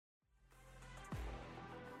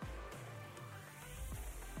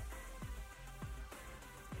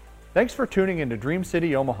Thanks for tuning into Dream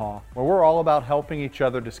City Omaha, where we're all about helping each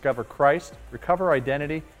other discover Christ, recover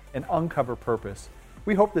identity, and uncover purpose.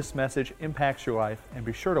 We hope this message impacts your life, and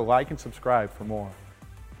be sure to like and subscribe for more.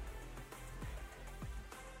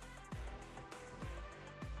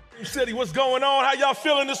 Dream City, what's going on? How y'all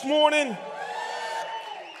feeling this morning?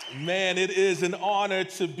 Man, it is an honor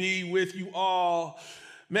to be with you all.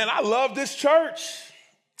 Man, I love this church.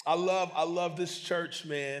 I love this church,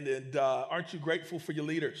 man. And aren't you grateful for your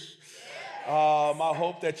leaders? I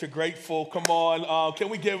hope that you're grateful. Come on, can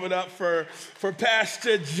we give it up for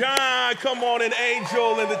Pastor John? Come on, and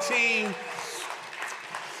Angel and the team.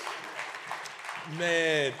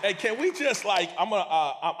 Man, hey, can we just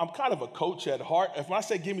I'm kind of a coach at heart. If I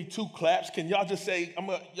say give me 2 claps, can y'all just say,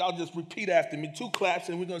 y'all just repeat after me, 2 claps,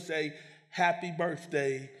 and we're gonna say, happy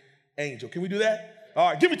birthday, Angel. Can we do that? All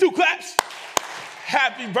right, give me 2 claps.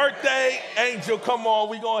 Happy birthday, Angel. Come on,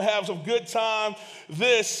 we're gonna have some good time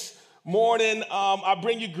this morning. I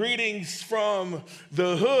bring you greetings from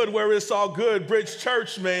the hood where it's all good, Bridge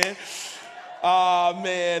Church, man.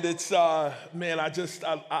 Man, it's man, I just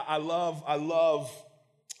love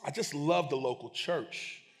the local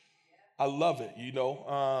church. I love it, you know.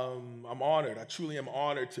 I'm honored. I truly am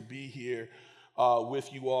honored to be here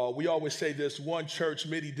with you all. We always say this: one church,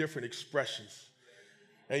 many different expressions.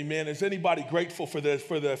 Amen. Is anybody grateful for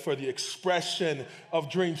the expression of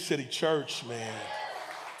Dream City Church, man?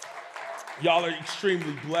 Y'all are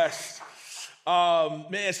extremely blessed.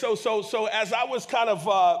 Man, so as I was kind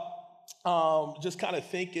of just kind of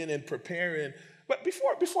thinking and preparing. But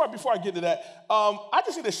before I get to that, I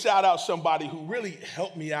just need to shout out somebody who really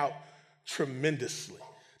helped me out tremendously.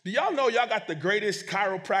 Do y'all know y'all got the greatest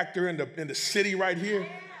chiropractor in the city right here?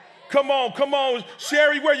 Come on,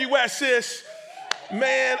 Sherry, where you at, sis?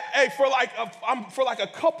 Man, hey, for like a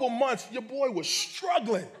couple months, your boy was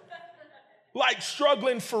struggling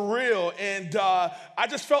for real. And I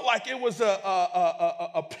just felt like it was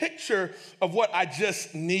a picture of what I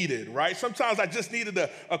just needed, right? Sometimes I just needed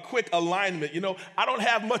a quick alignment. You know, I don't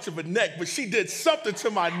have much of a neck, but she did something to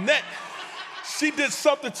my neck.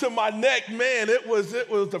 Man. It was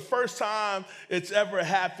the first time it's ever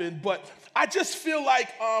happened. But I just feel like,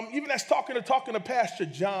 even as talking to Pastor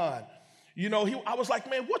John, you know, I was like,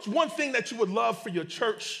 man, what's one thing that you would love for your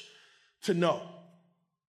church to know?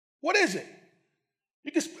 What is it?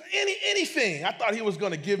 You can anything. I thought he was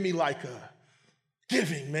going to give me like a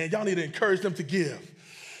giving, man. Y'all need to encourage them to give.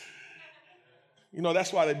 You know,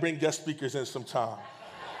 that's why they bring guest speakers in sometime.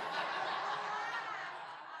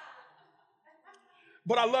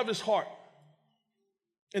 But I love his heart.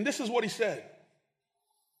 And this is what he said.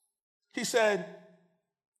 He said,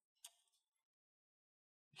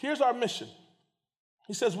 here's our mission.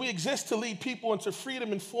 He says, we exist to lead people into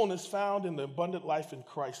freedom and fullness found in the abundant life in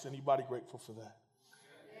Christ. Anybody grateful for that?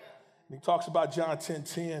 And he talks about John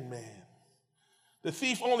 10:10, man. The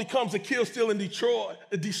thief only comes to kill, steal, and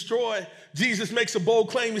destroy. Jesus makes a bold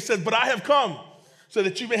claim. He says, but I have come so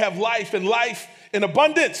that you may have life and life in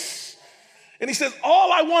abundance. And he says,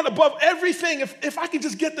 all I want above everything, if I can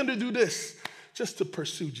just get them to do this, just to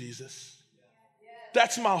pursue Jesus.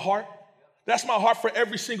 That's my heart. That's my heart for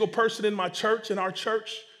every single person in my church, in our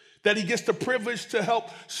church, that he gets the privilege to help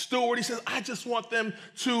steward. He says, I just want them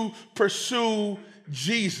to pursue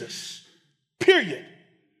Jesus. Period.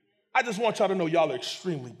 I just want y'all to know y'all are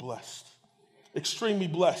extremely blessed. Extremely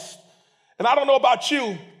blessed. And I don't know about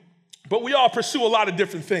you, but we all pursue a lot of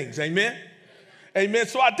different things. Amen? Amen.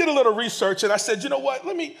 So I did a little research and I said, you know what?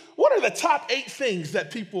 What are the top 8 things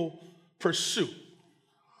that people pursue?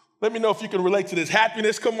 Let me know if you can relate to this.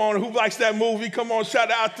 Happiness, come on. Who likes that movie? Come on,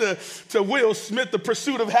 shout out to Will Smith, The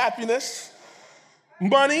Pursuit of Happiness.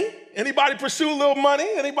 Money. Anybody pursue a little money?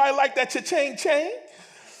 Anybody like that cha-ching?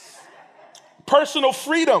 Personal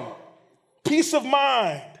freedom. Peace of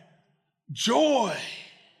mind. Joy.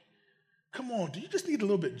 Come on, do you just need a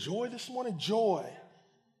little bit of joy this morning? Joy.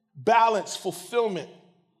 Balance, fulfillment,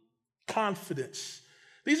 confidence.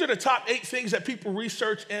 These are the top 8 things that people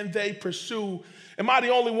research and they pursue. Am I the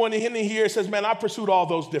only one in here that says, man, I pursued all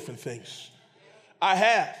those different things? I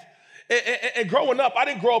have. And growing up, I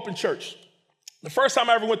didn't grow up in church. The first time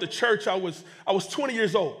I ever went to church, I was 20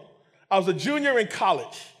 years old. I was a junior in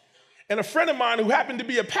college. And a friend of mine who happened to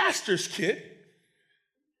be a pastor's kid,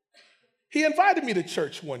 he invited me to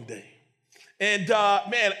church one day. And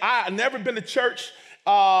man, I had never been to church.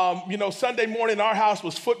 Sunday morning in our house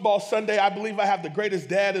was football Sunday. I believe I have the greatest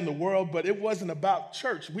dad in the world, but it wasn't about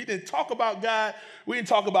church. We didn't talk about God. We didn't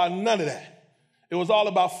talk about none of that. It was all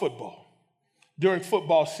about football during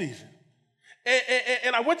football season.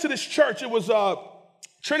 And I went to this church. It was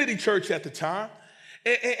Trinity Church at the time.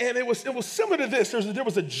 And it was similar to this. There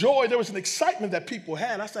was a joy, there was an excitement that people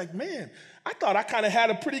had. I was like, man, I thought I kind of had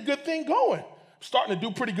a pretty good thing going. Starting to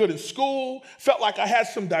do pretty good in school. Felt like I had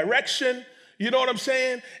some direction. You know what I'm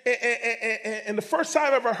saying? And the first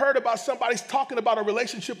time I ever heard about somebody talking about a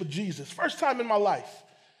relationship with Jesus, first time in my life,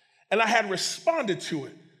 and I had responded to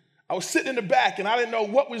it. I was sitting in the back, and I didn't know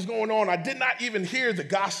what was going on. I did not even hear the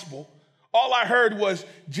gospel. All I heard was,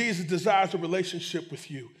 Jesus desires a relationship with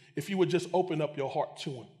you if you would just open up your heart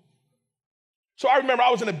to him. So I remember I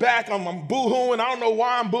was in the back, I'm boo-hooing. I don't know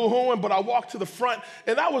why I'm boo-hooing, but I walked to the front,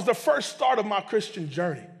 and that was the first start of my Christian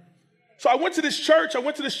journey. So I went to this church, and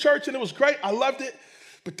it was great. I loved it.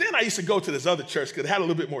 But then I used to go to this other church because it had a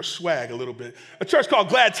little bit more swag, a little bit. A church called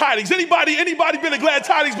Glad Tidings. Anybody been to Glad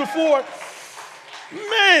Tidings before?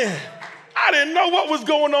 Man, I didn't know what was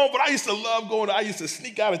going on, but I used to love going. I used to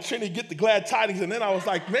sneak out of Trinity, get the Glad Tidings, and then I was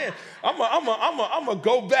like, man, I'm gonna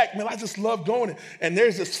go back, man. I just love going. And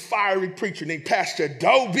there's this fiery preacher named Pastor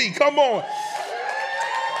Dobie. Come on.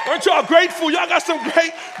 Aren't y'all grateful? Y'all got some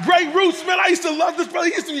great roots, man. I used to love this brother.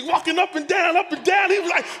 He used to be walking up and down. He was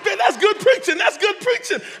like, man, that's good preaching. I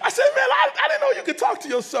said, man, I didn't know you could talk to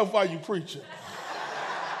yourself while you preaching.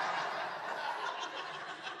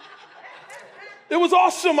 It was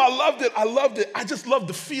awesome. I loved it. I just loved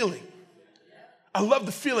the feeling. I love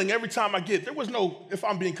the feeling every time I get. There was no, if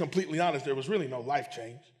I'm being completely honest, there was really no life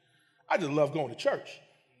change. I just love going to church.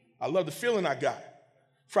 I love the feeling I got.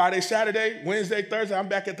 Friday, Saturday, Wednesday, Thursday, I'm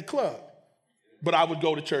back at the club. But I would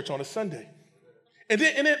go to church on a Sunday. And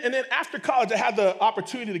then after college, I had the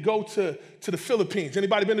opportunity to go to the Philippines.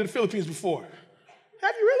 Anybody been to the Philippines before?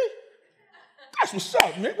 Have you really? That's what's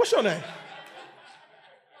up, man. What's your name?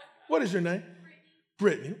 What is your name?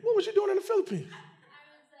 Brittany. What was you doing in the Philippines?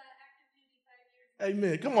 I was active duty 5 years.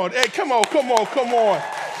 Amen. Come on. Hey, come on.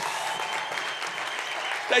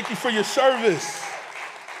 Thank you for your service.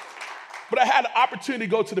 But I had the opportunity to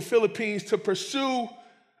go to the Philippines to pursue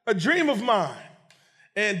a dream of mine.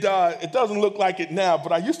 And it doesn't look like it now,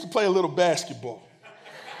 but I used to play a little basketball.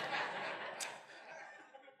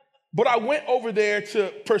 But I went over there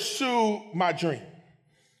to pursue my dream.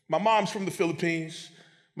 My mom's from the Philippines.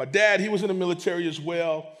 My dad, he was in the military as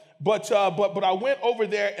well. But I went over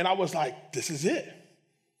there and I was like, this is it.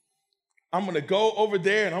 I'm going to go over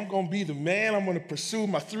there and I'm going to be the man. I'm going to pursue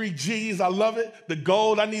my 3 G's. I love it. The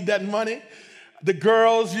gold, I need that money. The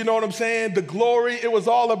girls, you know what I'm saying? The glory, it was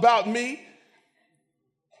all about me.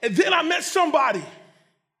 And then I met somebody.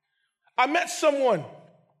 I met someone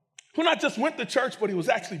who not just went to church, but he was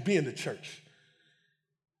actually being the church.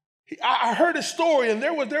 I heard his story, and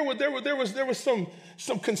there was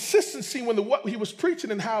some consistency when what he was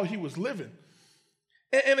preaching and how he was living.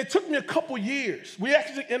 And it took me a couple years. We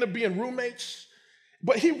actually ended up being roommates,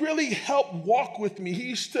 but he really helped walk with me. He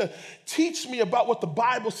used to teach me about what the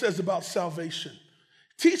Bible says about salvation.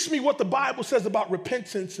 Teach me what the Bible says about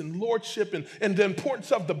repentance and lordship and the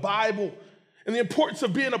importance of the Bible and the importance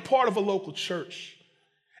of being a part of a local church.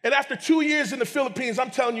 And after 2 years in the Philippines,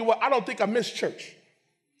 I'm telling you what, I don't think I missed church.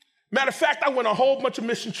 Matter of fact, I went a whole bunch of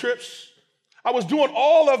mission trips. I was doing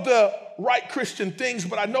all of the right Christian things,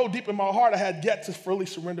 but I know deep in my heart I had yet to fully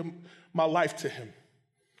surrender my life to him.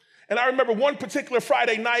 And I remember one particular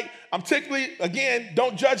Friday night, again,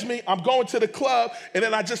 don't judge me, I'm going to the club, and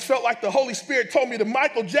then I just felt like the Holy Spirit told me to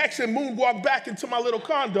Michael Jackson moonwalk back into my little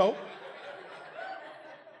condo.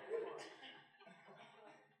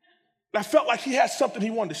 And I felt like he had something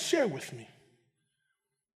he wanted to share with me.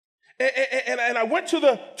 And I went to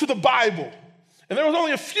the Bible. And there was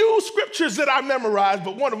only a few scriptures that I memorized,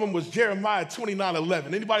 but one of them was Jeremiah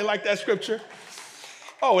 29:11. Anybody like that scripture?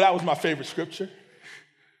 Oh, that was my favorite scripture.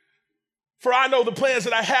 For I know the plans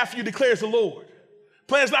that I have for you, declares the Lord.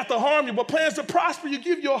 Plans not to harm you, but plans to prosper you,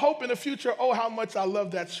 give you a hope in the future. Oh, how much I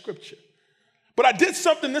love that scripture. But I did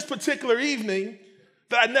something this particular evening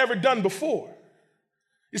that I'd never done before.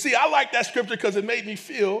 You see, I like that scripture because it made me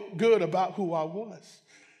feel good about who I was.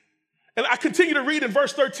 And I continue to read in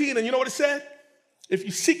verse 13, and you know what it said? If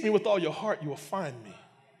you seek me with all your heart, you will find me.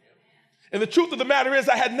 And the truth of the matter is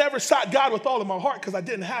I had never sought God with all of my heart because I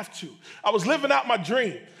didn't have to. I was living out my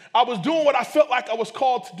dream. I was doing what I felt like I was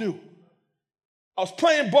called to do. I was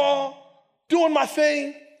playing ball, doing my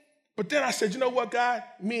thing, but then I said, you know what, God?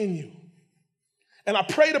 Me and you. And I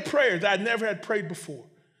prayed a prayer that I never had prayed before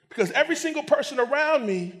because every single person around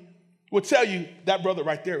me will tell you that brother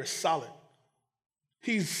right there is solid.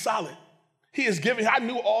 He's solid. He is giving. I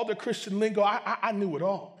knew all the Christian lingo. I knew it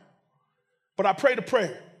all. But I prayed a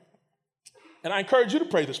prayer. And I encourage you to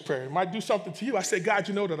pray this prayer. It might do something to you. I said, God,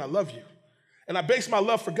 you know that I love you. And I based my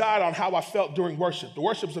love for God on how I felt during worship. The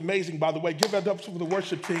worship's amazing, by the way. Give that up to the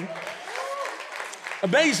worship team.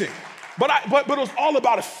 Amazing. But it was all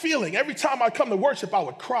about a feeling. Every time I come to worship, I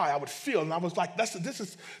would cry, I would feel. And I was like, this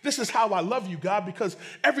is how I love you, God, because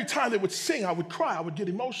every time they would sing, I would cry, I would get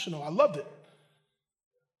emotional. I loved it.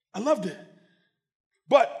 I loved it.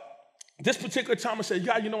 But this particular time I said,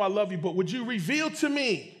 God, you know I love you, but would you reveal to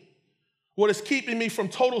me what is keeping me from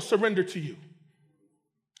total surrender to you?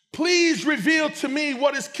 Please reveal to me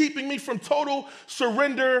what is keeping me from total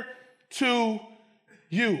surrender to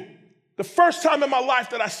you. The first time in my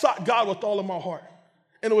life that I sought God with all of my heart.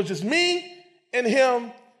 And it was just me and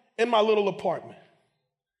him in my little apartment.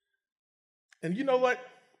 And you know what?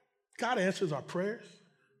 God answers our prayers.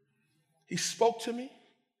 He spoke to me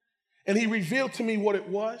and he revealed to me what it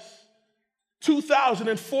was.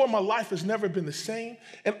 2004, my life has never been the same.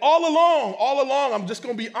 And all along, I'm just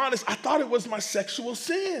going to be honest, I thought it was my sexual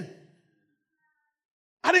sin.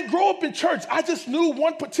 I didn't grow up in church. I just knew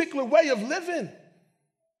one particular way of living.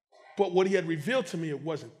 But what he had revealed to me, it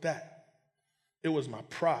wasn't that. It was my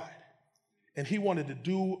pride. And he wanted to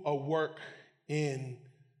do a work in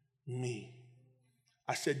me.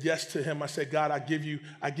 I said yes to him. I said, God, I give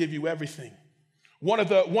you everything. One of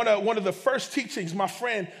the first teachings, my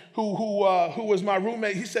friend who was my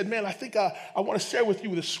roommate, he said, man, I think I want to share with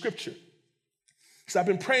you the scripture. He said, I've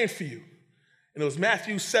been praying for you. And it was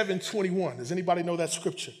Matthew 7:21. Does anybody know that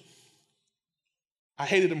scripture? I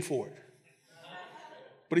hated him for it.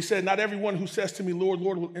 But he said, not everyone who says to me, Lord,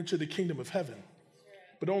 Lord, will enter the kingdom of heaven,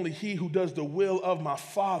 but only he who does the will of my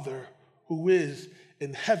Father who is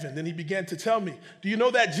in heaven. Then he began to tell me, do you know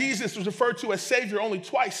that Jesus was referred to as Savior only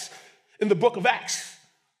twice in the book of Acts?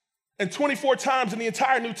 And 24 times in the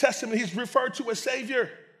entire New Testament, he's referred to as Savior.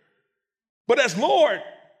 But as Lord,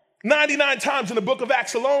 99 times in the book of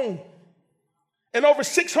Acts alone. And over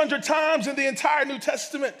 600 times in the entire New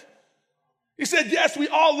Testament. He said, yes, we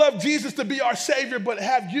all love Jesus to be our Savior, but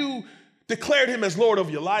have you declared him as Lord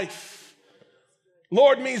of your life?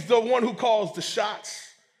 Lord means the one who calls the shots.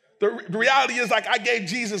 The reality is, like, I gave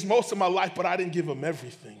Jesus most of my life, but I didn't give him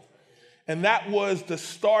everything. And that was the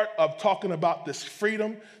start of talking about this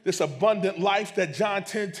freedom, this abundant life that John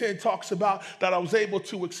 10:10 talks about, that I was able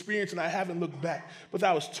to experience, and I haven't looked back. But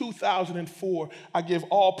that was 2004. I give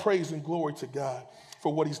all praise and glory to God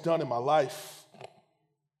for what he's done in my life.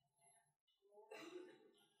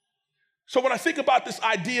 So when I think about this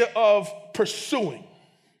idea of pursuing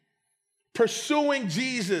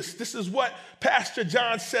Jesus, this is what Pastor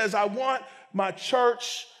John says, I want my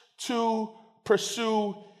church to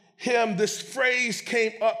pursue him. This phrase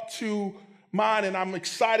came up to mind, and I'm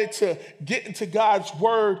excited to get into God's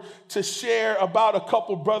word to share about a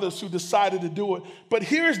couple brothers who decided to do it. But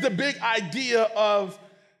here's the big idea of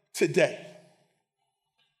today.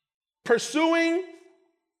 Pursuing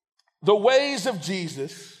the ways of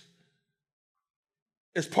Jesus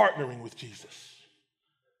is partnering with Jesus.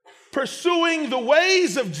 Pursuing the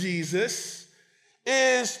ways of Jesus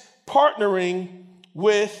is partnering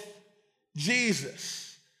with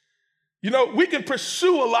Jesus. You know, we can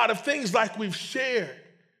pursue a lot of things like we've shared,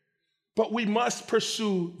 but we must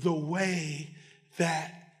pursue the way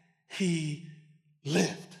that he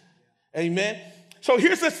lived. Amen? So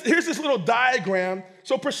here's this little diagram.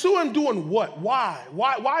 So pursue him doing what? Why?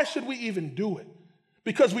 Why should we even do it?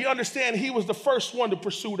 Because we understand he was the first one to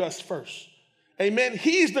pursue us first. Amen?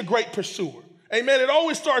 He's the great pursuer. Amen? It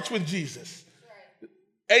always starts with Jesus.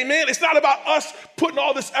 Amen? It's not about us putting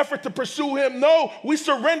all this effort to pursue him. No, we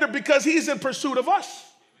surrender because he's in pursuit of us.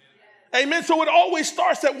 Amen? So it always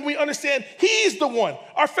starts that when we understand he's the one.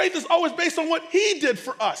 Our faith is always based on what he did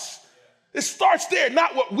for us. It starts there,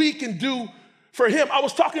 not what we can do for him. I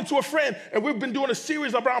was talking to a friend, and we've been doing a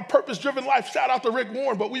series around purpose-driven life. Shout out to Rick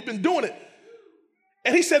Warren, but we've been doing it.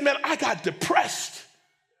 And he said, man, I got depressed.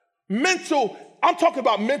 I'm talking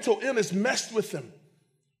about mental illness messed with him,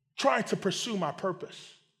 trying to pursue my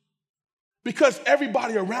purpose. Because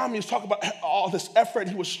everybody around me was talking about all this effort.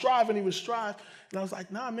 He was striving. And I was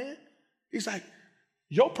like, nah, man. He's like,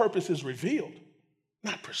 your purpose is revealed,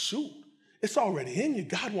 not pursued. It's already in you.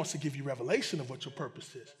 God wants to give you revelation of what your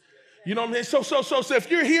purpose is. You know what I mean? So if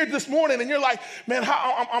you're here this morning and you're like, man,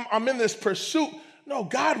 I'm in this pursuit. No,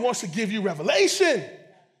 God wants to give you revelation.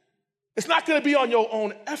 It's not going to be on your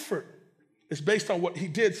own effort. It's based on what he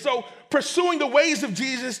did. So pursuing the ways of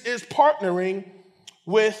Jesus is partnering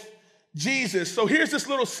with Jesus. So here's this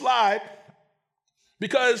little slide,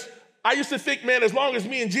 because I used to think, man, as long as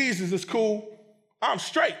me and Jesus is cool, I'm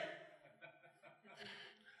straight.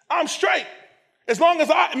 I'm straight. As long as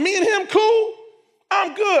me and him cool,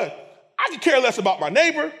 I'm good. I could care less about my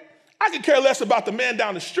neighbor. I could care less about the man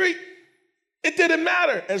down the street. It didn't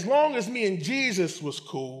matter. As long as me and Jesus was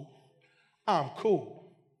cool, I'm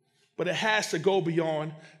cool. but it has to go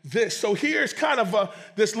beyond this. So here's kind of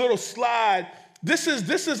this little slide. This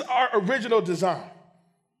is our original design,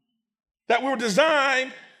 that we were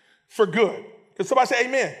designed for good. Can somebody say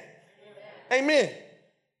amen? Amen. Amen.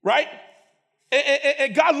 Right?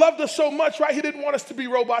 And God loved us so much, right? He didn't want us to be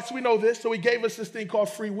robots. We know this. So he gave us this thing called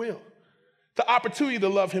free will, the opportunity to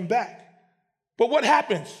love him back. But what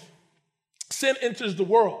happens? Sin enters the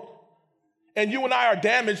world. And you and I are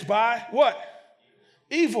damaged by what?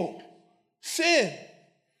 Evil. Sin.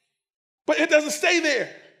 But it doesn't stay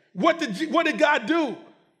there. What did God do?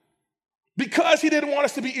 Because he didn't want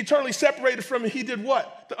us to be eternally separated from him, he did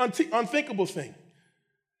what? The unthinkable thing.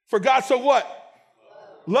 For God so what?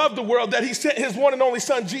 Loved the world that he sent his one and only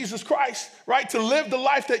son, Jesus Christ, right? To live the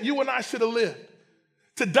life that you and I should have lived.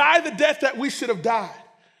 To die the death that we should have died.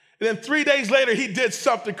 And then 3 days later, he did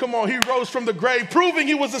something. Come on, he rose from the grave, proving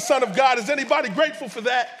he was the Son of God. Is anybody grateful for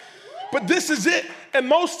that? But this is it. And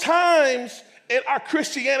most times in our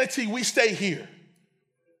Christianity, we stay here.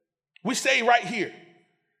 We stay right here.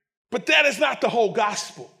 But that is not the whole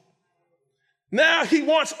gospel. Now he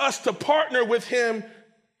wants us to partner with him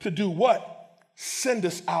to do what? Send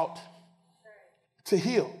us out to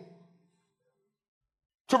heal,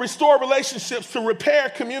 to restore relationships, to repair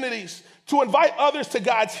communities, to invite others to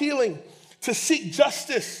God's healing, to seek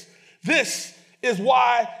justice. This is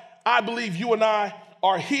why I believe you and I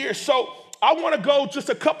are here. So I want to go just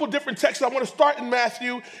a couple different texts. I want to start in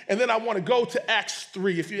Matthew, and then I want to go to Acts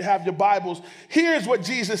 3, if you have your Bibles. Here's what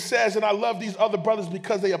Jesus says, and I love these other brothers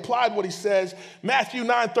because they applied what he says. Matthew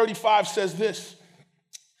 9:35 says this.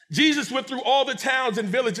 Jesus went through all the towns and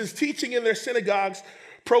villages, teaching in their synagogues,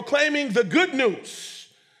 proclaiming the good news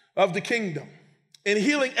of the kingdom, and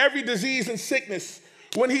healing every disease and sickness.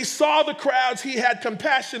 When he saw the crowds, he had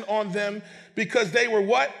compassion on them because they were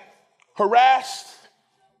what? Harassed,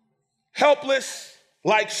 helpless,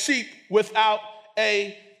 like sheep without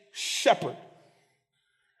a shepherd.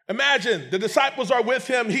 Imagine the disciples are with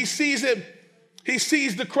him. He sees him. He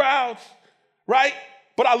sees the crowds, right?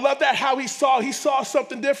 But I love that how he saw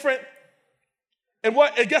something different. And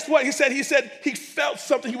guess what? He said he felt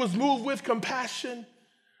something. He was moved with compassion,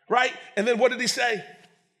 right? And then what did he say?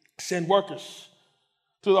 Send workers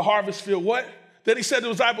to the harvest field. What? Then he said to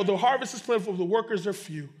the disciples, the harvest is plentiful, the workers are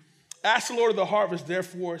few. Ask the Lord of the harvest,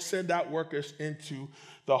 therefore, send out workers into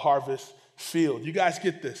the harvest field. You guys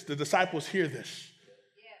get this. The disciples hear this.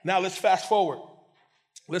 Yeah. Now let's fast forward.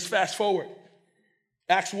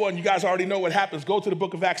 Acts 1, you guys already know what happens. Go to the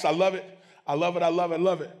book of Acts. I love it.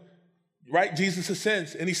 Right? Jesus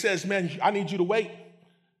ascends and he says, man, I need you to wait.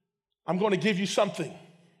 I'm going to give you something.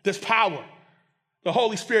 This power. The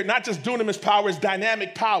Holy Spirit, not just dunamis power, it's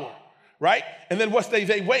dynamic power. Right? And then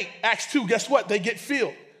they wait. Acts 2, guess what? They get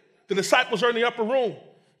filled. The disciples are in the upper room.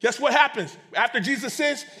 Guess what happens? After Jesus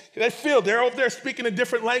sins, they filled. They're over there speaking in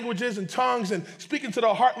different languages and tongues and speaking to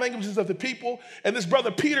the heart languages of the people. And this brother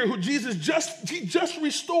Peter, who Jesus just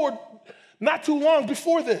restored not too long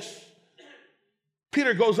before this,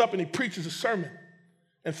 Peter goes up and he preaches a sermon.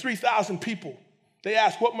 And 3,000 people, they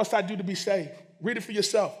ask, what must I do to be saved? Read it for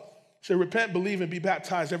yourself. He said, repent, believe, and be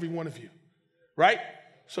baptized, every one of you. Right?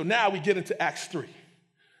 So now we get into Acts 3.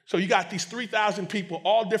 So you got these 3,000 people,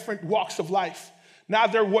 all different walks of life. Now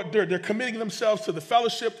they're committing themselves to the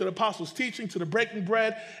fellowship, to the apostles' teaching, to the breaking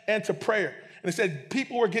bread, and to prayer. And it said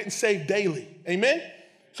people were getting saved daily. Amen?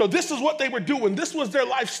 So this is what they were doing. This was their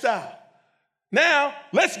lifestyle. Now,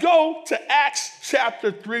 let's go to Acts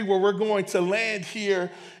chapter 3, where we're going to land here.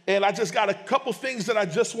 And I just got a couple things that I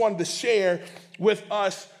just wanted to share with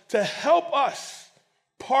us to help us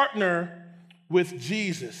partner with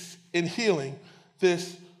Jesus in healing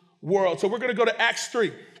this world. So we're going to go to Acts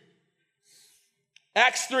 3.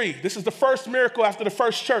 Acts 3, this is the first miracle after the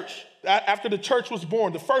first church, after the church was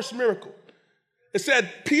born, the first miracle. It said,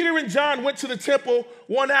 Peter and John went to the temple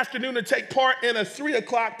one afternoon to take part in a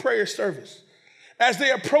 3:00 prayer service. As they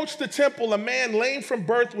approached the temple, a man lame from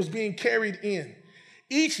birth was being carried in.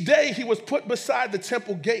 Each day he was put beside the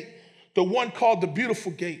temple gate, the one called the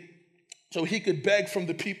Beautiful Gate, so he could beg from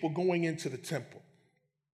the people going into the temple.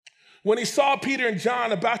 When he saw Peter and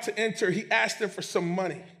John about to enter, he asked them for some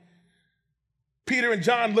money. Peter and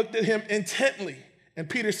John looked at him intently, and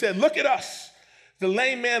Peter said, look at us. The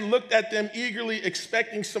lame man looked at them eagerly,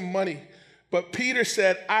 expecting some money. But Peter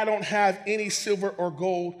said, I don't have any silver or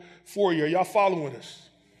gold for you. Are y'all following us?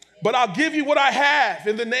 But I'll give you what I have.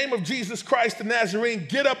 In the name of Jesus Christ the Nazarene,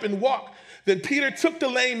 get up and walk. Then Peter took the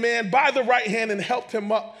lame man by the right hand and helped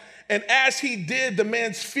him up. And as he did, the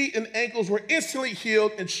man's feet and ankles were instantly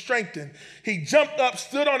healed and strengthened. He jumped up,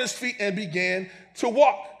 stood on his feet, and began to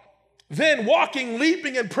walk. Then walking,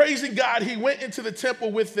 leaping, and praising God, he went into the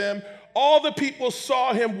temple with them. All the people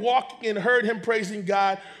saw him walking and heard him praising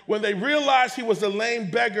God. When they realized he was a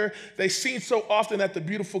lame beggar they seen so often at the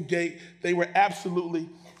beautiful gate, they were absolutely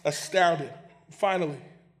astounded. Finally,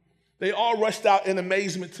 they all rushed out in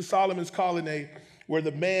amazement to Solomon's colonnade, where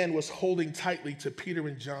the man was holding tightly to Peter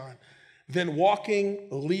and John. Then walking,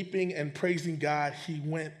 leaping, and praising God, he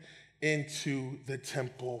went into the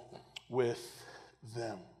temple with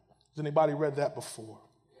them. Has anybody read that before?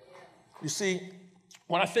 You see,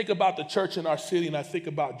 when I think about the church in our city and I think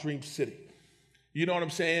about Dream City, you know what I'm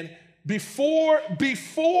saying? Before the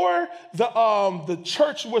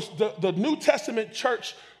church was, the New Testament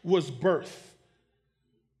church was birthed,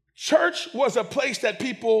 church was a place that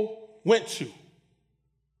people went to.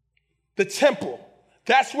 The temple,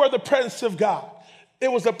 that's where the presence of God.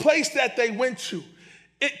 It was a place that they went to.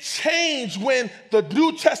 It changed when the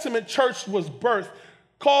New Testament church was birthed,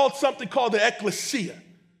 something called the ecclesia.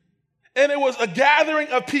 And it was a gathering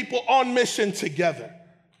of people on mission together.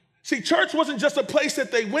 See, church wasn't just a place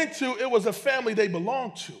that they went to, it was a family they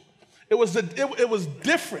belonged to. It was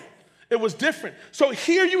different. It was different. So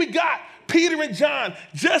here you got Peter and John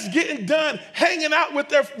just getting done hanging out with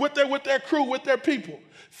their crew, with their people,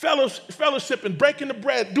 fellowshipping, breaking the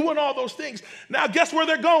bread, doing all those things. Now guess where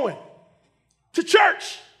they're going? To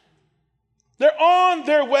church. They're on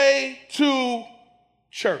their way to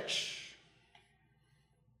church.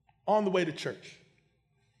 On the way to church.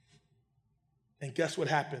 And guess what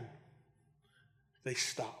happened? They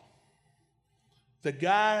stopped. The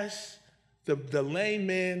guys, the lame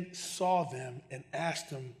men saw them and asked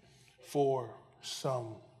them for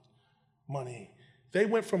some money. They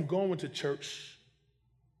went from going to church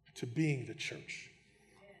to being the church.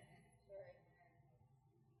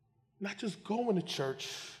 Not just going to church,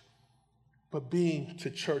 but being to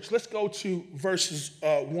church. Let's go to verses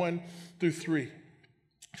 1 through 3.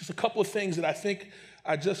 Just a couple of things that I think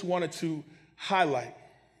I just wanted to highlight.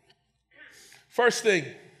 First thing,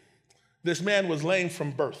 this man was lame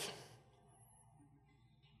from birth.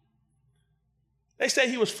 They say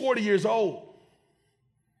he was 40 years old.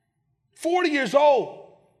 40 years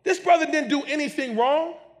old. This brother didn't do anything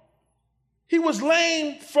wrong. He was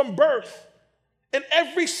lame from birth. And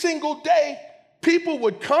every single day, people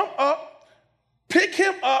would come up, pick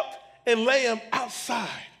him up, and lay him outside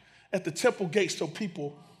at the temple gate so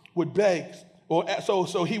people would beg, or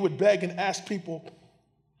so he would beg and ask people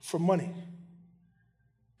for money.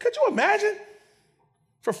 Could you imagine?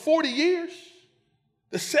 For 40 years,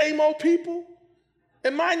 the same old people.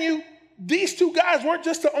 And mind you, these two guys weren't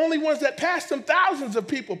just the only ones that passed him. Thousands of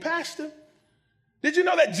people passed him. Did you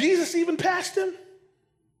know that Jesus even passed him?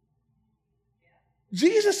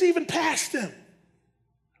 Jesus even passed him.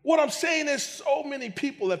 What I'm saying is so many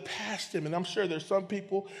people have passed him, and I'm sure there's some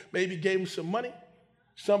people maybe gave him some money.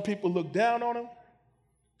 Some people looked down on him.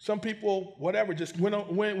 Some people, whatever, just went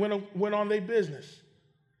on their business.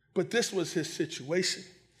 But this was his situation.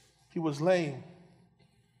 He was lame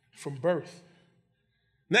from birth.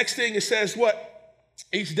 Next thing it says what?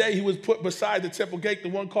 Each day he was put beside the temple gate, the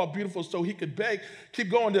one called Beautiful, so he could beg. Keep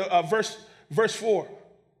going to verse 4.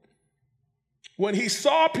 When he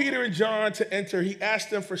saw Peter and John to enter, he asked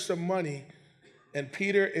them for some money, and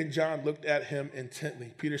Peter and John looked at him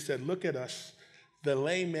intently. Peter said, "Look at us." The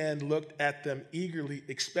lame man looked at them eagerly,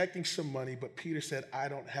 expecting some money, but Peter said, "I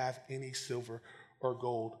don't have any silver or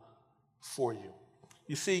gold for you."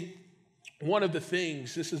 You see, one of the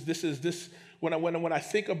things, when I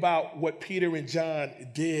think about what Peter and John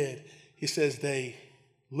did, he says they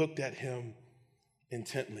looked at him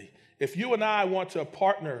intently. If you and I want to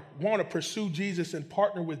pursue Jesus and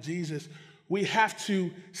partner with Jesus, we have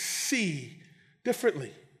to see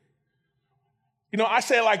differently. You know, I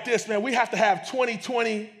say it like this, man, we have to have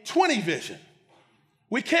 20-20-20 vision.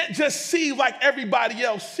 We can't just see like everybody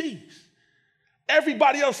else sees.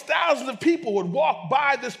 Everybody else, thousands of people would walk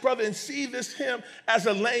by this brother and see him as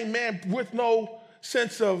a lame man with no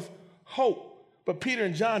sense of hope. But Peter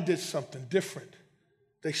and John did something different.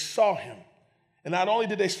 They saw him. And not only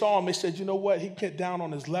did they saw him, they said, you know what? He get down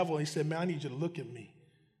on his level. And he said, man, I need you to look at me.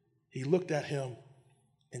 He looked at him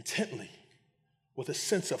intently with a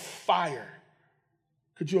sense of fire.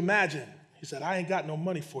 Could you imagine? He said, I ain't got no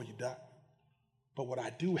money for you, Doc. But what I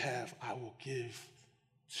do have, I will give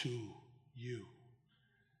to you.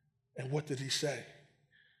 And what did he say?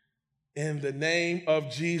 In the name of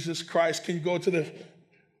Jesus Christ. Can you go to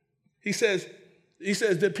he says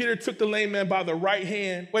that Peter took the lame man by the right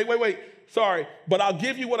hand. Wait. Sorry. But I'll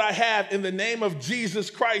give you what I have in the name of Jesus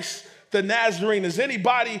Christ, the Nazarene. Does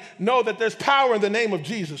anybody know that there's power in the name of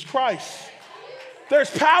Jesus Christ? There's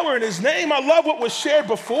power in his name. I love what was shared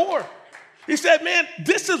before. He said, man,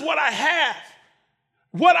 this is what I have.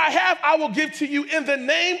 What I have, I will give to you in the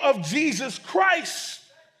name of Jesus Christ.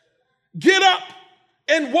 Get up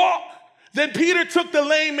and walk. Then Peter took the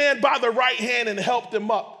lame man by the right hand and helped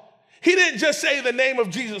him up. He didn't just say the name of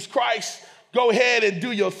Jesus Christ, go ahead and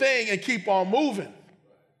do your thing and keep on moving.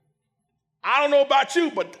 I don't know about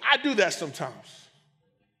you, but I do that sometimes.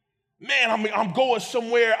 Man, I'm going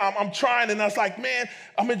somewhere, I'm trying, and I was like, man,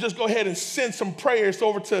 I'm going to just go ahead and send some prayers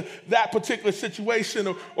over to that particular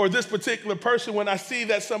situation or this particular person when I see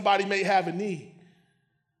that somebody may have a need.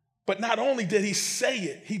 But not only did he say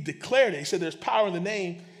it, he declared it. He said there's power in the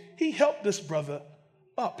name. He helped this brother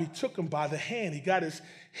up. He took him by the hand. He got his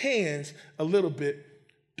hands a little bit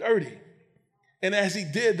dirty. And as he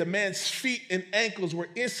did, the man's feet and ankles were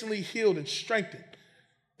instantly healed and strengthened.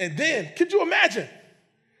 And then, could you imagine?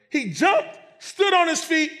 He jumped, stood on his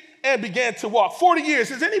feet, and began to walk. 40 years.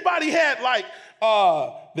 Has anybody had like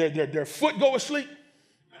their foot go to sleep?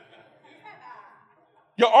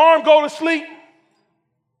 Your arm go to sleep?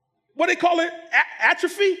 What do they call it?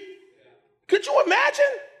 Atrophy? Could you imagine?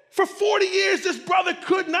 For 40 years, this brother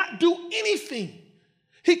could not do anything.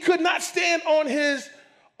 He could not stand on his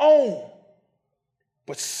own.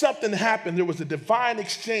 But something happened. There was a divine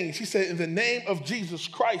exchange. He said, in the name of Jesus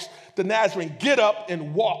Christ, the Nazarene, get up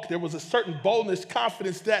and walk. There was a certain boldness,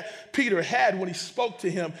 confidence that Peter had when he spoke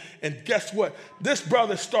to him. And guess what? This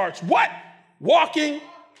brother starts what? Walking.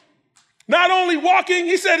 Not only walking,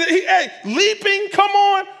 he said, leaping, come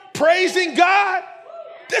on, praising God.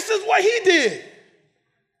 This is what he did.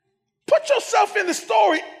 Put yourself in the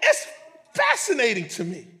story. It's fascinating to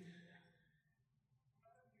me.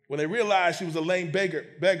 When they realized he was a lame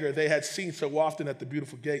beggar they had seen so often at the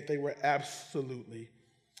beautiful gate, they were absolutely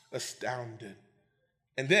astounded.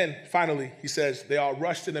 And then, finally, he says, they all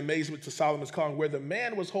rushed in amazement to Solomon's Column, where the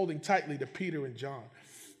man was holding tightly to Peter and John.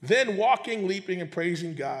 Then, walking, leaping, and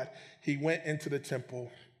praising God, he went into the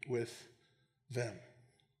temple with them.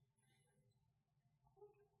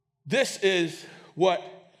 This is what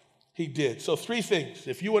he did. So 3 things.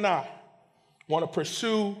 If you and I want to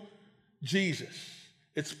pursue Jesus,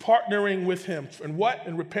 it's partnering with him. And what?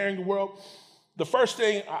 In repairing the world. The first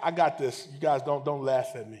thing, I got this. You guys don't laugh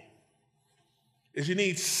at me. Is you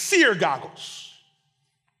need seer goggles.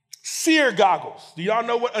 Seer goggles. Do y'all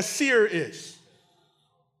know what a seer is?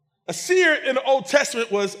 A seer in the Old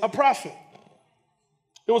Testament was a prophet.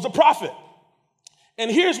 It was a prophet.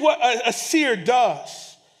 And here's what a seer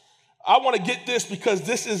does. I want to get this because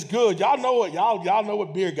this is good. Y'all know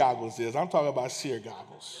what beer goggles is. I'm talking about seer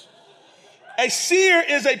goggles. A seer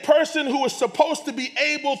is a person who is supposed to be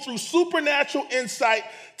able, through supernatural insight,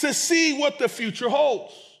 to see what the future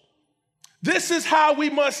holds. This is how we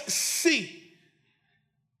must see.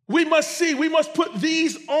 We must put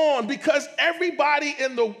these on because everybody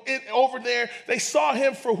over there, they saw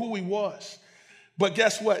him for who he was. But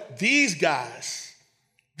guess what? These guys,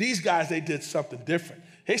 they did something different.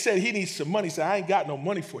 They said he needs some money. He said, I ain't got no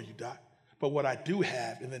money for you, Doc. But what I do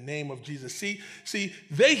have in the name of Jesus. This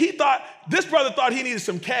brother thought he needed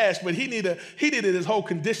some cash, but he needed his whole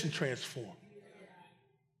condition transformed.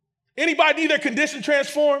 Anybody need their condition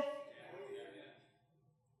transformed?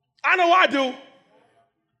 I know I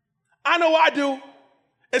do.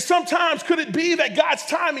 And sometimes could it be that God's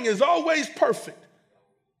timing is always perfect?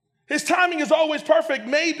 His timing is always perfect.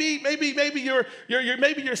 Maybe you're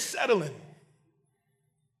settling.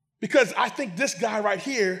 Because I think this guy right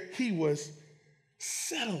here, he was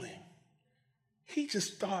settling. He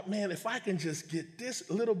just thought, man, if I can just get this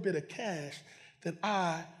little bit of cash, then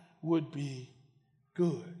I would be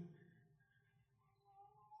good.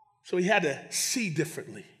 So he had to see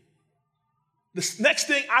differently. The next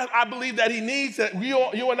thing I believe that he needs, that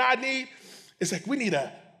you and I need, is like we need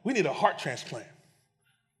a heart transplant.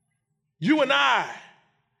 You and I,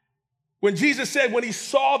 when Jesus said when he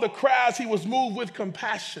saw the crowds, he was moved with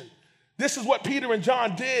compassion. This is what Peter and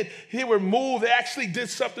John did. They were moved. They actually did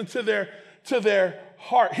something to their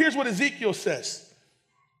heart. Here's what Ezekiel says.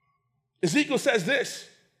 Ezekiel says this: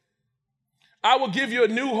 I will give you a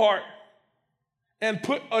new heart and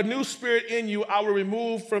put a new spirit in you. I will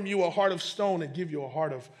remove from you a heart of stone and give you a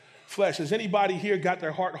heart of flesh. Has anybody here got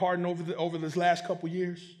their heart hardened over this last couple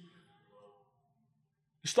years?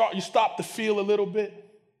 You stop to feel a little bit.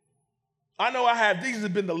 I know I have. These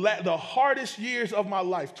have been the hardest years of my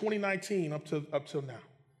life, 2019 up till now.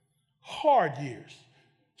 Hard years.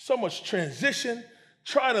 So much transition,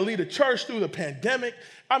 trying to lead a church through the pandemic.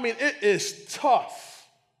 I mean, it is tough.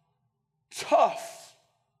 Tough.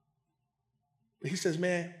 But he says,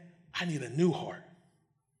 man, I need a new heart.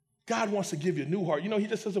 God wants to give you a new heart. You know, he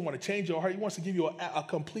just doesn't want to change your heart. He wants to give you a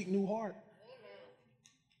complete new heart.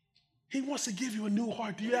 He wants to give you a new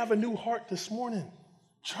heart. Do you have a new heart this morning?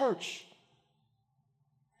 Church.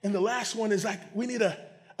 And the last one is like, we need a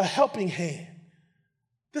helping hand.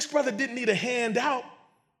 This brother didn't need a hand out.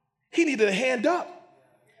 He needed a hand up.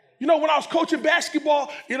 You know, when I was coaching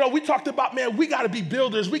basketball, we talked about, man, we got to be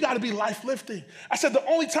builders. We got to be life lifting. I said, the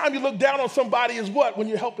only time you look down on somebody is what? When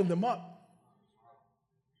you're helping them up.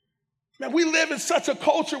 Man, we live in such a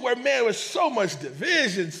culture where, man, there's so much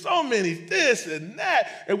division, so many this and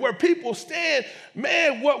that, and where people stand,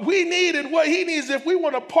 man, what we need and what he needs, if we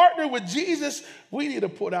want to partner with Jesus, we need to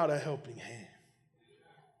put out a helping hand.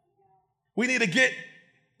 We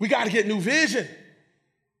got to get new vision.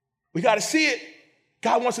 We got to see it.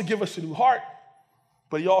 God wants to give us a new heart,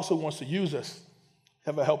 but he also wants to use us,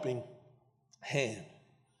 have a helping hand.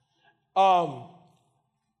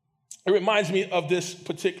 It reminds me of this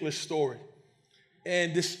particular story.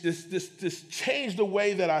 And this changed the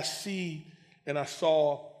way that I see and I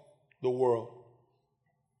saw the world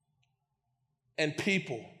and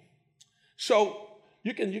people. So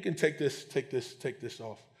you can take this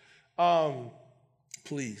off.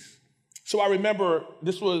 Please. So I remember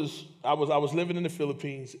I was living in the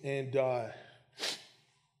Philippines, and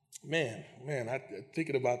man, I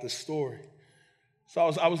thinking about this story. So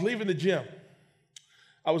I was leaving the gym.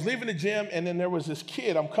 And then there was this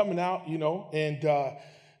kid. I'm coming out, and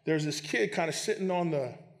there's this kid kind of sitting on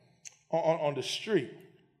the street,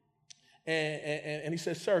 and he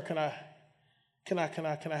said, "Sir, can I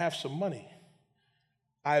have some money?"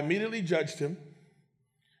 I immediately judged him,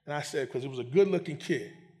 and I said, because he was a good-looking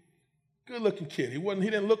kid. Good-looking kid. He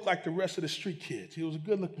didn't look like the rest of the street kids. He was a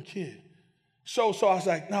good-looking kid. So I was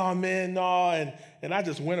like, "No, man, no," and I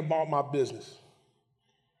just went about my business.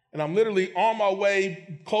 And I'm literally on my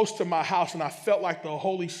way close to my house, and I felt like the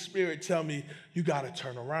Holy Spirit tell me, you got to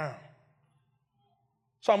turn around.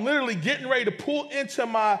 So I'm literally getting ready to pull into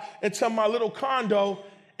my little condo,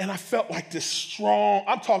 and I felt like this strong,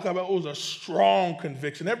 I'm talking about, it was a strong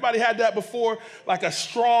conviction. Everybody had that before, like a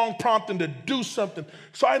strong prompting to do something.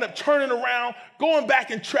 So I ended up turning around, going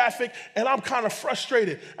back in traffic, and I'm kind of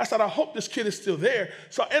frustrated. I said, I hope this kid is still there.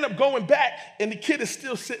 So I end up going back, and the kid is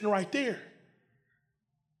still sitting right there.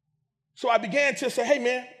 So I began to say, "Hey,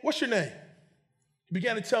 man, what's your name?" He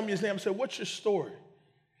began to tell me his name. I said, "What's your story?"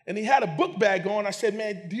 And he had a book bag on. I said,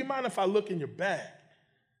 "Man, do you mind if I look in your bag?"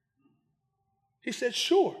 He said,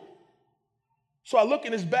 "Sure." So I look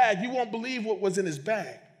in his bag. You won't believe what was in his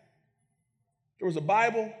bag. There was a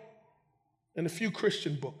Bible and a few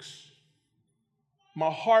Christian books.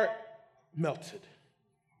 My heart melted.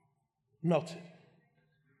 And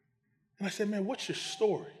I said, "Man, what's your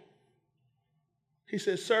story?" He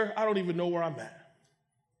said, "Sir, I don't even know where I'm at."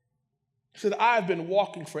 He said, "I've been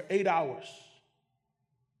walking for 8 hours.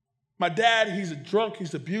 My dad, he's a drunk,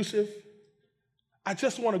 he's abusive. I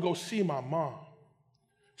just want to go see my mom.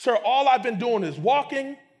 Sir, all I've been doing is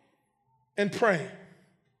walking and praying.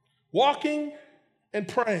 Walking and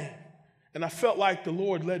praying. And I felt like the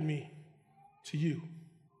Lord led me to you."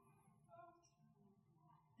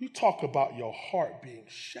 You talk about your heart being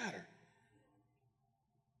shattered.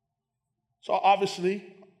 So obviously,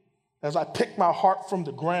 as I picked my heart from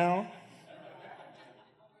the ground,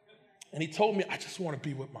 and he told me, "I just want to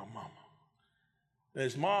be with my mama." And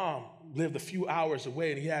his mom lived a few hours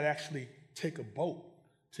away, and he had to actually take a boat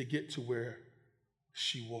to get to where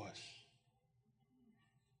she was.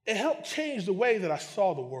 It helped change the way that I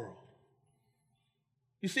saw the world.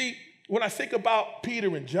 You see, when I think about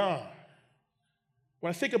Peter and John, when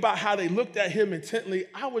I think about how they looked at him intently,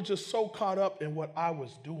 I was just so caught up in what I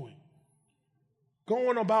was doing.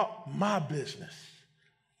 Going about my business.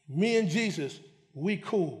 Me and Jesus, we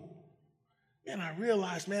cool. And I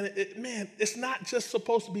realized, man, it's not just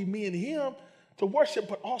supposed to be me and him to worship,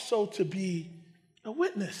 but also to be a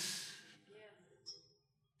witness.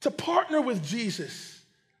 To partner with Jesus.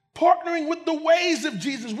 Partnering with the ways of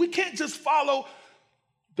Jesus. We can't just follow,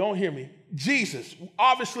 don't hear me, Jesus.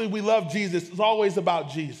 Obviously, we love Jesus. It's always about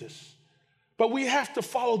Jesus. But we have to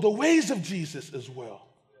follow the ways of Jesus as well.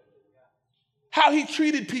 How he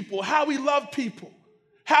treated people, how he loved people,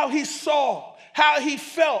 how he saw, how he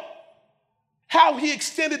felt, how he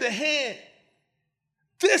extended a hand.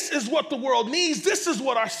 This is what the world needs. This is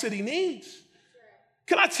what our city needs.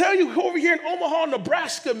 Can I tell you, over here in Omaha,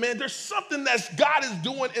 Nebraska, man, there's something that God is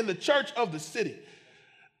doing in the church of the city.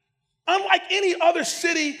 Unlike any other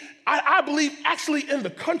city, I believe actually in the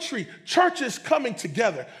country, churches coming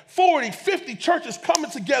together, 40, 50 churches coming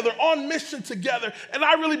together on mission together. And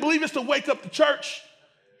I really believe it's to wake up the church.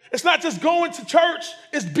 It's not just going to church,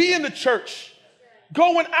 it's being the church.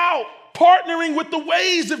 Going out, partnering with the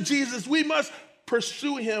ways of Jesus. We must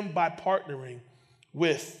pursue him by partnering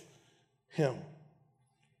with him.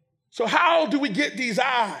 So how do we get these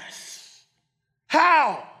eyes?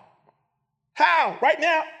 How? How? Right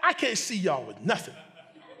now, I can't see y'all with nothing.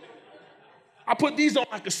 I put these on,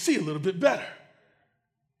 I can see a little bit better.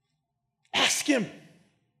 Ask him.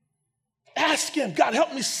 Ask him, God,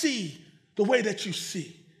 help me see the way that you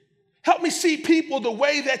see. Help me see people the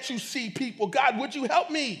way that you see people. God, would you help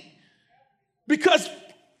me? Because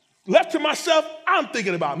left to myself, I'm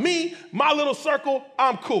thinking about me, my little circle,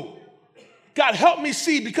 I'm cool. God, help me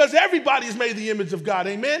see, because everybody's made the image of God,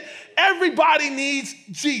 amen? Everybody needs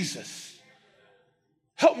Jesus.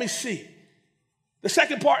 Help me see. The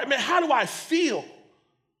second part, man, how do I feel?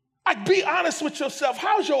 Like, be honest with yourself.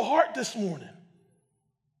 How's your heart this morning?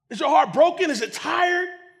 Is your heart broken? Is it tired?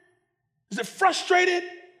 Is it frustrated?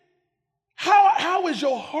 How is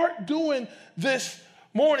your heart doing this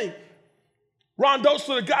morning? Ron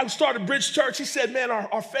Dotzler, the guy who started Bridge Church, he said, man,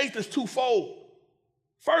 our faith is twofold.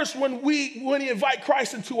 First, when he invite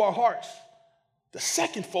Christ into our hearts. The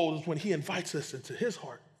second fold is when he invites us into his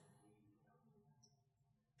heart.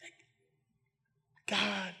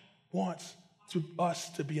 God wants us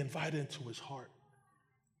to be invited into his heart.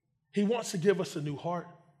 He wants to give us a new heart.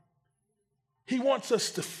 He wants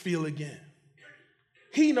us to feel again.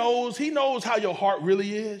 He knows how your heart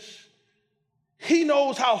really is. He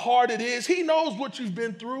knows how hard it is. He knows what you've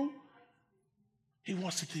been through. He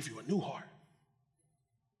wants to give you a new heart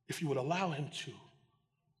if you would allow him to.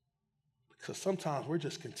 Because sometimes we're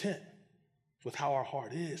just content with how our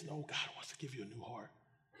heart is. No, God wants to give you a new heart.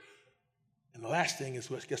 And the last thing is,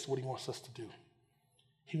 guess what he wants us to do?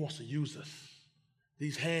 He wants to use us.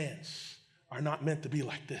 These hands are not meant to be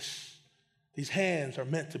like this. These hands are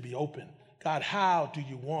meant to be open. God, how do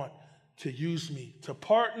you want to use me to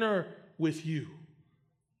partner with you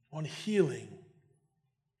on healing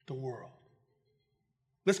the world?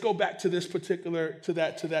 Let's go back to this particular, to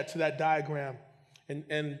that diagram.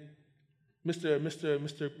 And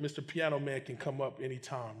Mr. Piano Man can come up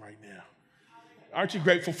anytime right now. Aren't you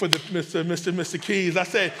grateful for the Mr. Keys? I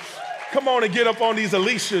said, come on and get up on these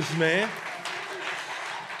Alicias, man.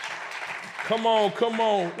 Come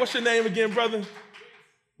on. What's your name again, brother?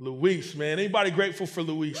 Luis, man. Anybody grateful for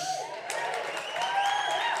Luis?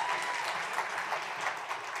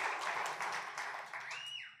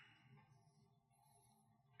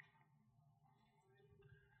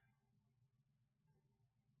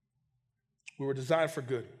 We were designed for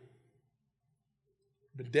good,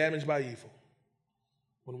 been damaged by evil.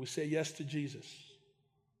 When we say yes to Jesus,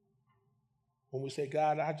 when we say,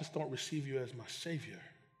 God, I just don't receive you as my Savior,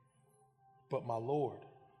 but my Lord,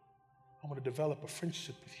 I want to develop a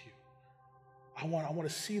friendship with you. I want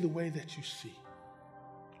to see the way that you see.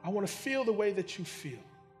 I want to feel the way that you feel.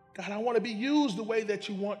 God, I want to be used the way that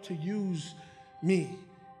you want to use me.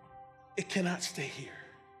 It cannot stay here.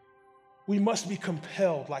 We must be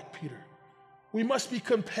compelled like Peter. We must be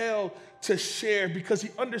compelled to share because he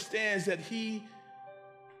understands that he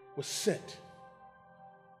was sent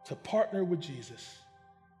to partner with Jesus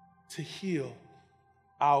to heal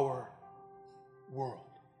our world.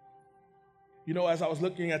 You know, as I was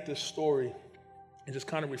looking at this story and just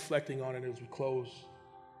kind of reflecting on it as we close,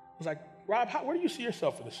 I was like, Rob, where do you see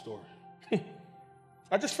yourself in this story?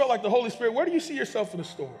 I just felt like the Holy Spirit, where do you see yourself in the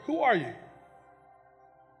story? Who are you?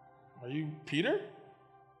 Are you Peter?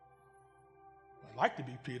 I'd like to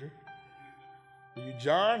be Peter. Are you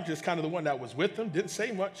John, just kind of the one that was with him, didn't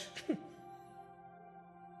say much?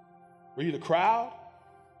 Were you the crowd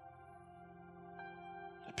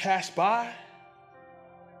that passed by?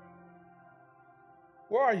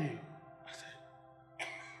 Where are you?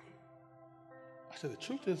 I said, the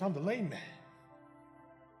truth is I'm the lame man.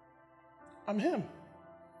 I'm him.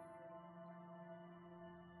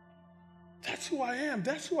 That's who I am.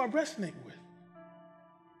 That's who I resonate with.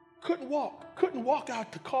 Couldn't walk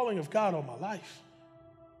out the calling of God on my life.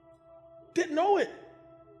 Didn't know it.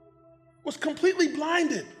 Was completely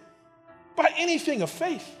blinded by anything of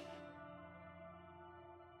faith.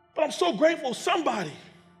 But I'm so grateful somebody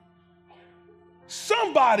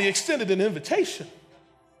extended an invitation.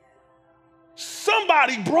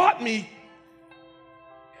 Somebody brought me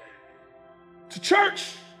to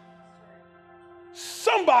church.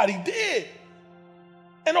 Somebody did.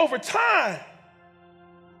 And over time,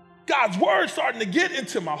 God's word starting to get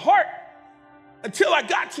into my heart until I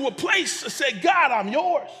got to a place to say, God, I'm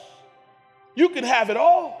yours. You can have it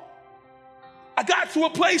all. I got to a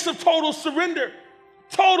place of total surrender,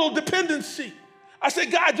 total dependency. I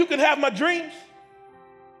said, God, you can have my dreams.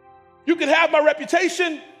 You can have my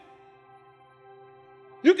reputation.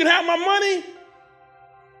 You can have my money.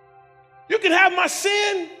 You can have my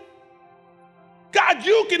sin. God,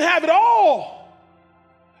 you can have it all.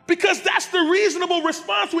 Because that's the reasonable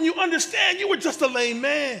response when you understand you were just a lame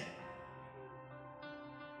man.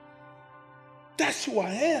 That's who I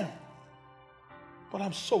am. But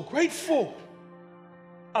I'm so grateful.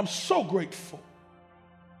 I'm so grateful.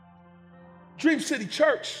 Dream City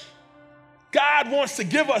Church, God wants to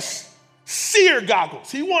give us seer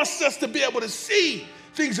goggles. He wants us to be able to see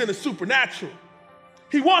things in the supernatural.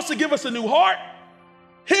 He wants to give us a new heart.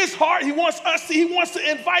 His heart, he wants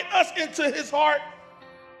to invite us into his heart.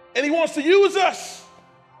 And he wants to use us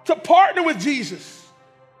to partner with Jesus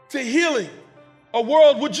to healing a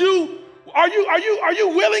world. Are you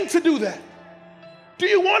willing to do that? Do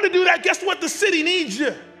you want to do that? Guess what? The city needs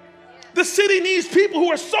you. The city needs people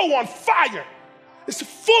who are so on fire. It's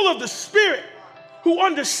full of the Spirit, who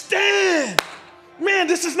understand, man,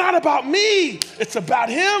 this is not about me. It's about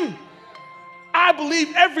him. I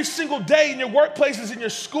believe every single day in your workplaces, in your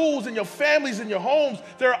schools, in your families, in your homes,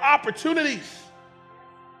 there are opportunities.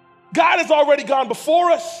 God has already gone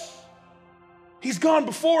before us. He's gone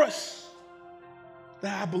before us.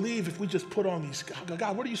 Now, I believe if we just put on these,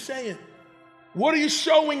 God, what are you saying? What are you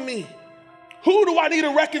showing me? Who do I need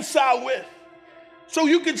to reconcile with? So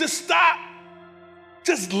you can just stop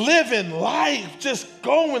just living life, just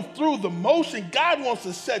going through the motion. God wants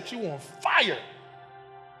to set you on fire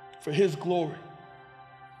for his glory.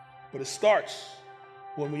 But it starts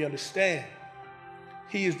when we understand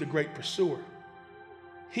he is the great pursuer.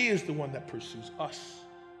 He is the one that pursues us.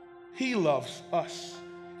 He loves us.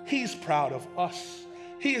 He's proud of us.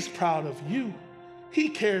 He is proud of you. He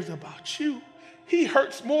cares about you. He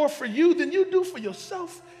hurts more for you than you do for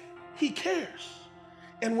yourself. He cares.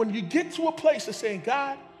 And when you get to a place of saying,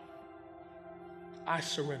 God, I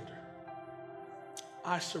surrender.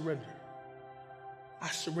 I surrender. I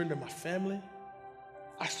surrender my family.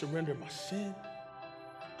 I surrender my sin.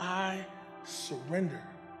 I surrender.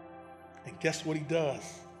 And guess what he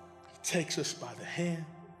does? He takes us by the hand.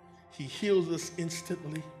 He heals us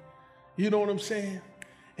instantly. You know what I'm saying?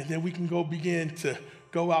 And then we can begin to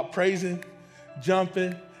go out praising,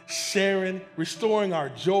 jumping, sharing, restoring our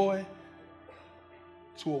joy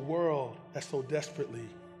to a world that so desperately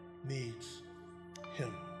needs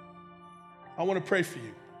him. I want to pray for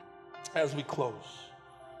you as we close.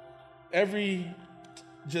 Every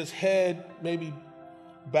just head maybe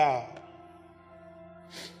bowed,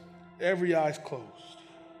 every eyes closed.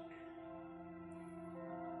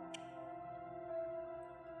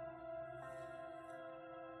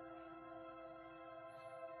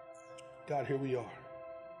 God, here we are.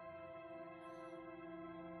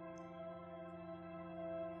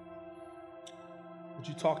 Would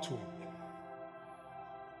you talk to him?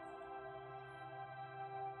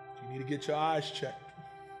 Do you need to get your eyes checked?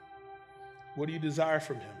 What do you desire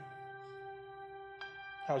from him?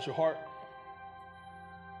 How's your heart?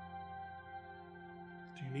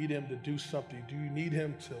 Do you need him to do something? Do you need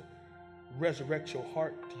him to resurrect your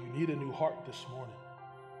heart? Do you need a new heart this morning?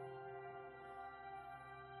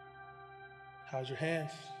 How's your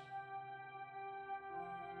hands?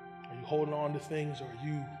 Are you holding on to things, or are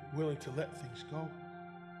you willing to let things go?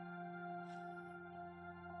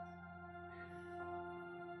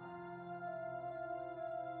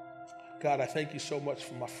 God, I thank you so much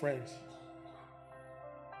for my friends,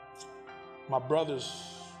 my brothers,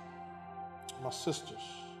 my sisters.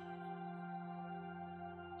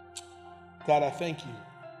 God, I thank you.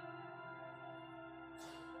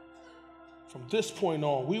 From this point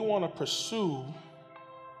on, we want to pursue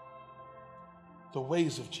the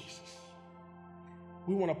ways of Jesus.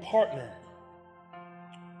 We want to partner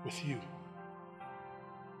with you.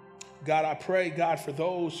 God, I pray, God, for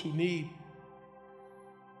those who need,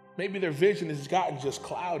 maybe their vision has gotten just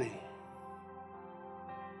cloudy.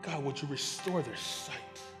 God, would you restore their sight?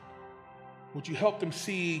 Would you help them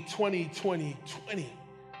see 20/20/20?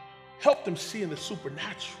 Help them see in the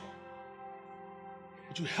supernatural.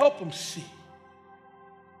 Would you help them see?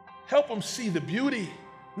 Help them see the beauty,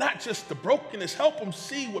 not just the brokenness. Help them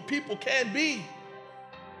see what people can be.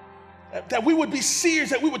 That we would be seers,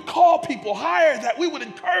 that we would call people higher, that we would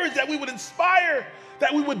encourage, that we would inspire,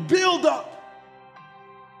 that we would build up.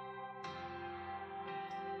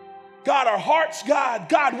 God, our hearts,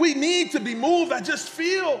 God, we need to be moved. I just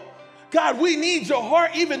feel, God, we need your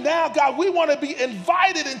heart even now. God, we want to be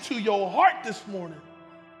invited into your heart this morning.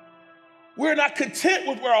 We're not content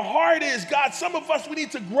with where our heart is. God, some of us, we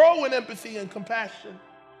need to grow in empathy and compassion.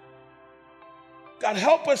 God,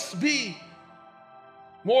 help us be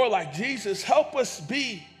more like Jesus. Help us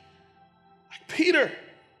be like Peter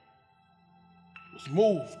was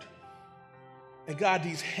moved. And God,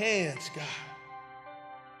 these hands,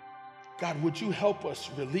 God, would you help us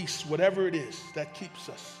release whatever it is that keeps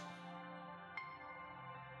us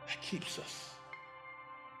that keeps us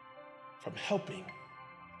from helping,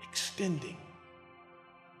 extending,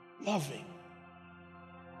 loving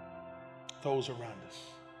those around us.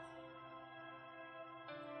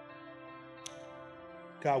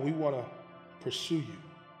 God, we want to pursue you,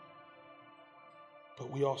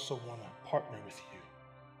 but we also want to partner with you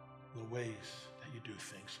in the ways that you do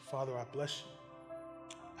things. Father, I bless you.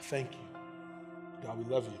 I thank you. God,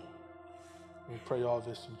 we love you. We pray all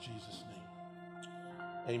this in Jesus' name.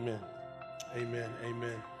 Amen. Amen.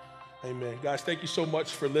 Amen. Amen. Guys, thank you so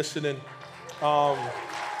much for listening.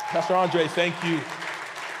 Pastor Andre, thank you.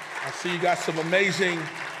 I see you got some amazing.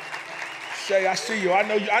 Shay, I see you. I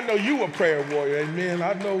know you a prayer warrior. Amen.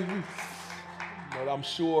 I know you. But I'm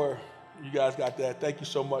sure you guys got that. Thank you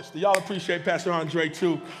so much. Do y'all appreciate Pastor Andre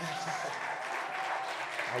too?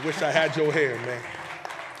 I wish I had your hair, man.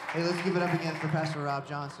 Hey, let's give it up again for Pastor Rob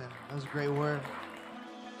Johnson. That was a great word.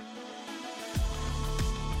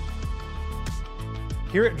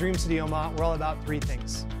 Here at Dream City Omaha, we're all about three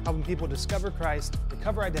things: helping people discover Christ,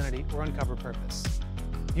 recover identity, or uncover purpose.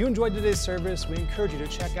 If you enjoyed today's service, we encourage you to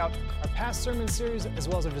check out our past sermon series as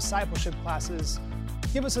well as our discipleship classes.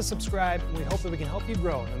 Give us a subscribe, and we hope that we can help you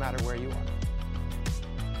grow no matter where you are.